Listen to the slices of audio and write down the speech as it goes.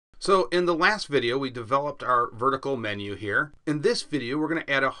So in the last video, we developed our vertical menu here. In this video, we're going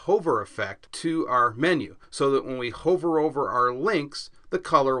to add a hover effect to our menu so that when we hover over our links, the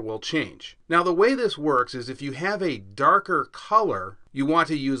color will change. Now the way this works is if you have a darker color, you want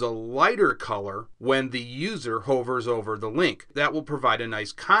to use a lighter color when the user hovers over the link. That will provide a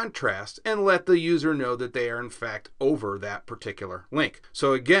nice contrast and let the user know that they are in fact over that particular link.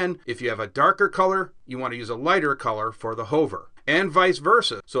 So again, if you have a darker color, you want to use a lighter color for the hover. And vice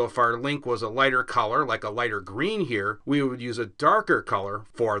versa. So if our link was a lighter color, like a lighter green here, we would use a darker color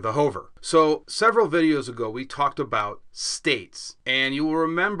for the hover. So several videos ago, we talked about states. And you will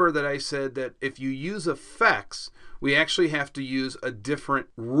remember that I said that if you use effects, we actually have to use a different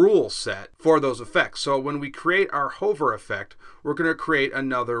rule set for those effects. So when we create our hover effect, we're going to create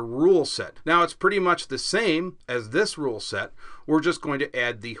another rule set. Now it's pretty much the same as this rule set. We're just going to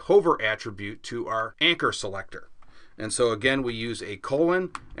add the hover attribute to our anchor selector. And so again, we use a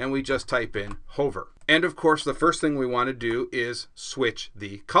colon and we just type in hover. And of course, the first thing we want to do is switch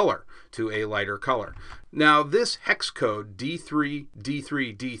the color to a lighter color. Now this hex code D3,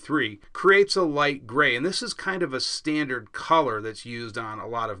 D3, D3 creates a light gray, and this is kind of a standard color that's used on a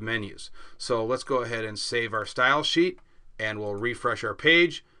lot of menus. So let's go ahead and save our style sheet and we'll refresh our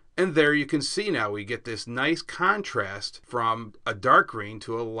page. And there you can see now we get this nice contrast from a dark green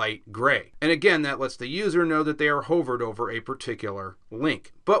to a light gray. And again, that lets the user know that they are hovered over a particular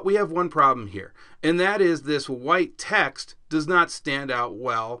link. But we have one problem here, and that is this white text does not stand out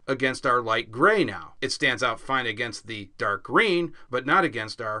well against our light gray now. It stands out fine against the dark green, but not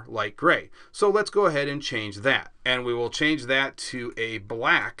against our light gray. So let's go ahead and change that. And we will change that to a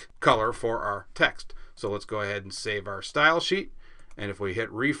black color for our text. So let's go ahead and save our style sheet. And if we hit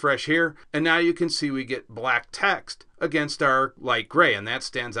refresh here, and now you can see we get black text against our light gray, and that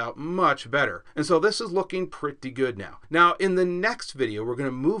stands out much better. And so this is looking pretty good now. Now in the next video, we're going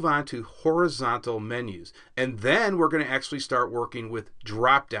to move on to horizontal menus, and then we're going to actually start working with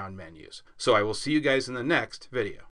drop-down menus. So I will see you guys in the next video.